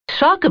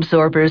Shock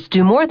absorbers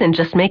do more than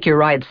just make your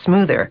ride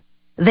smoother.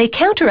 They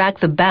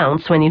counteract the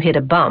bounce when you hit a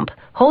bump,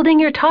 holding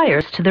your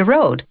tires to the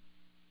road.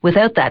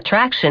 Without that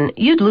traction,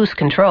 you'd lose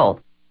control.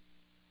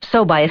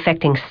 So by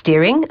affecting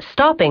steering,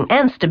 stopping,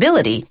 and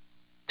stability,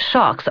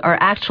 shocks are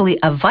actually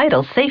a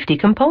vital safety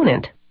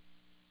component.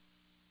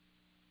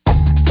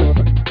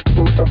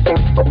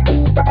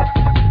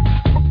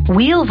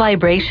 Wheel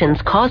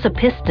vibrations cause a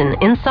piston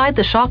inside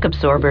the shock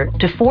absorber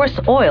to force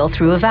oil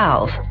through a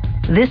valve.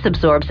 This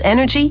absorbs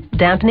energy,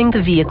 dampening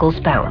the vehicle's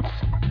bounce.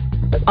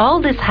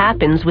 All this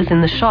happens within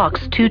the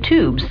shock's two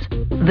tubes,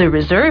 the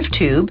reserve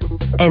tube,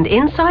 and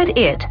inside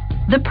it,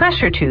 the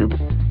pressure tube,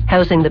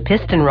 housing the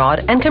piston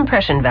rod and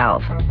compression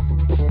valve.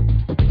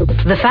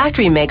 The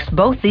factory makes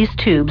both these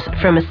tubes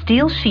from a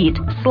steel sheet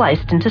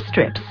sliced into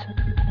strips.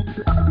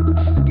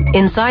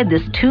 Inside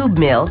this tube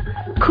mill,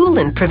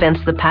 coolant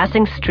prevents the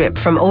passing strip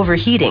from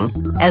overheating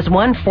as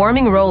one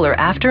forming roller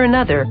after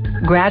another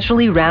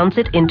gradually rounds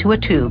it into a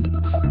tube.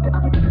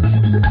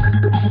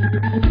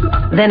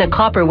 Then a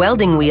copper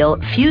welding wheel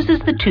fuses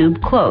the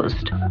tube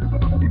closed.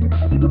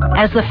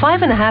 As the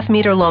 5.5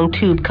 meter long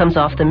tube comes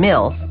off the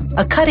mill,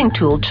 a cutting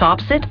tool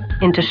chops it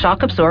into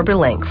shock absorber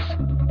lengths.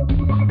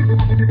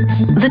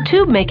 The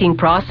tube making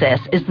process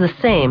is the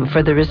same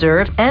for the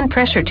reserve and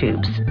pressure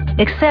tubes,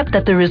 except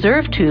that the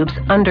reserve tubes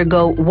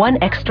undergo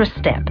one extra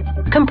step,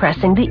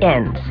 compressing the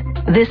ends.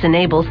 This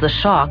enables the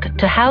shock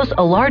to house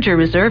a larger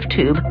reserve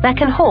tube that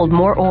can hold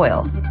more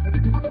oil.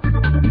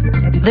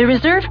 The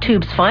reserve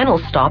tube's final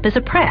stop is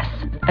a press.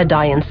 A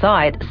die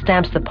inside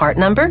stamps the part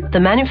number, the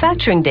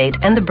manufacturing date,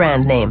 and the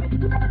brand name.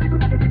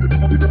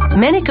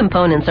 Many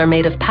components are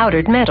made of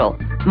powdered metal,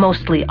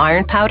 mostly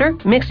iron powder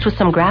mixed with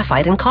some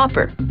graphite and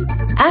copper.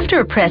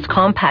 After a press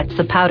compacts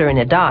the powder in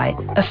a die,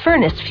 a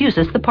furnace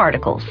fuses the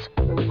particles.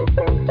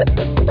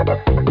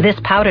 This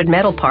powdered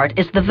metal part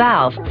is the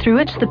valve through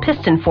which the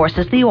piston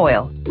forces the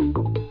oil.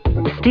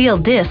 Steel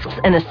discs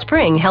and a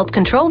spring help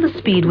control the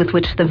speed with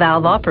which the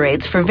valve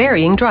operates for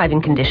varying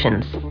driving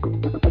conditions.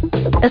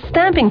 A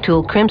stamping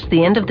tool crimps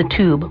the end of the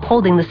tube,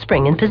 holding the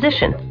spring in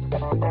position.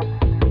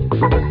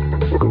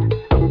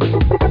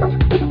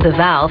 The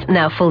valve,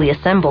 now fully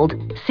assembled,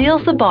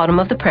 seals the bottom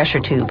of the pressure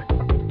tube.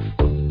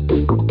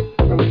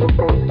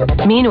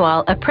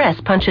 Meanwhile, a press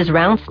punches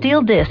round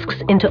steel discs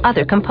into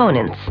other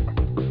components.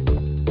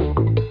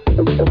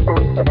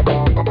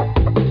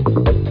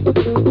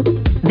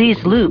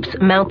 These loops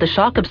mount the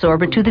shock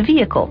absorber to the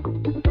vehicle.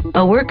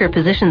 A worker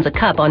positions a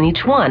cup on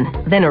each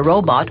one, then a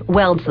robot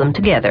welds them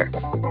together.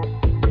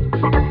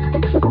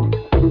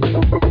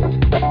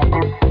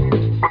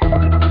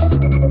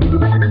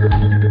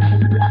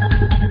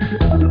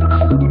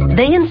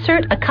 They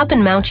insert a cup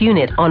and mount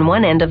unit on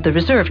one end of the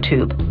reserve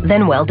tube,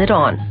 then weld it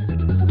on.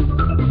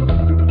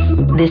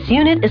 This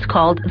unit is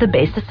called the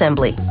base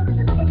assembly.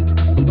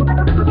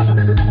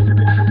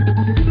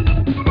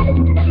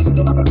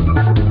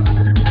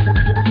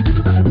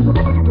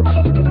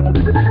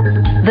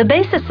 The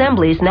base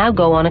assemblies now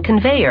go on a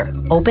conveyor,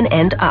 open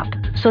end up,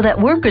 so that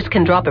workers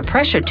can drop a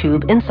pressure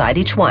tube inside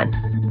each one.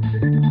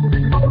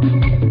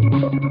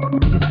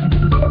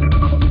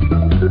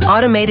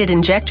 Automated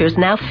injectors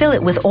now fill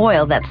it with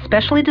oil that's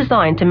specially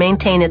designed to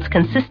maintain its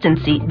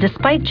consistency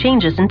despite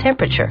changes in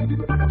temperature.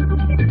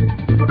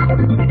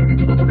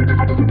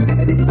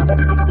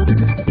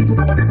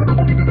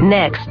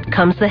 Next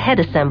comes the head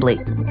assembly.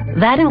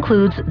 That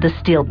includes the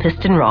steel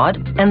piston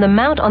rod and the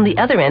mount on the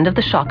other end of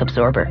the shock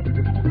absorber.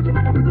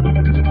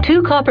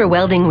 Two copper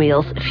welding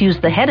wheels fuse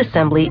the head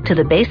assembly to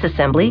the base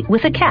assembly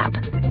with a cap.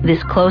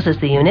 This closes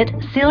the unit,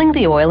 sealing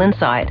the oil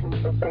inside.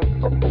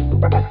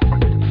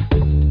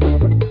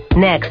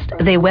 Next,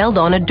 they weld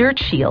on a dirt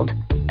shield,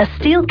 a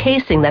steel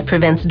casing that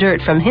prevents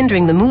dirt from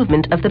hindering the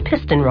movement of the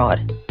piston rod.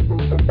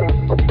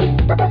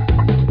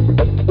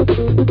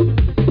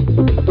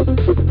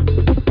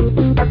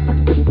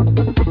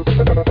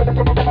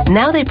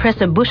 Now they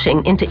press a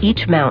bushing into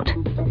each mount.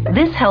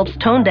 This helps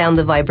tone down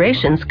the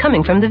vibrations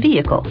coming from the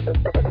vehicle.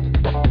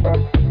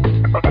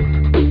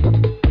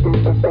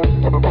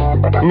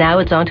 Now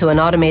it's onto an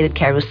automated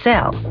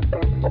carousel.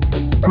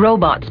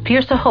 Robots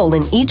pierce a hole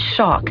in each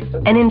shock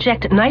and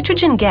inject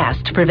nitrogen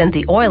gas to prevent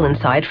the oil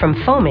inside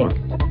from foaming.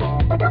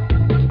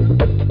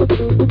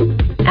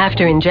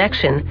 After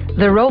injection,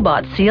 the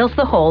robot seals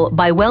the hole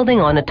by welding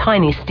on a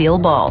tiny steel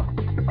ball.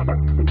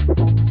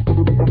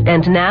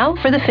 And now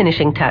for the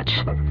finishing touch,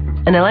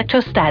 an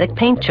electrostatic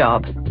paint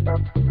job.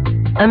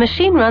 A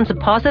machine runs a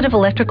positive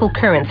electrical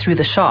current through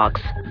the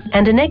shocks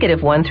and a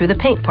negative one through the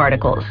paint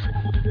particles.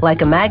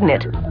 Like a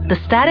magnet, the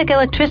static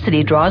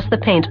electricity draws the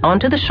paint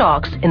onto the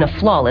shocks in a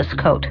flawless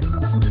coat.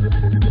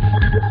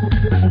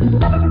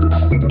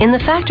 In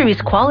the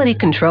factory's quality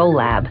control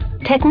lab,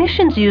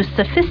 technicians use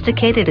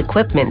sophisticated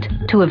equipment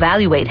to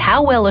evaluate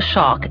how well a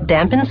shock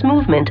dampens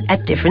movement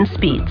at different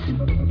speeds.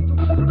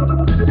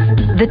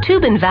 The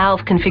tube and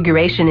valve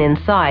configuration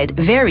inside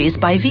varies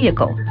by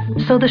vehicle,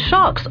 so the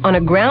shocks on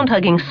a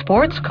ground-hugging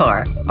sports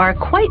car are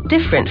quite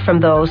different from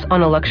those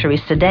on a luxury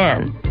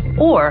sedan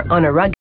or on a rugged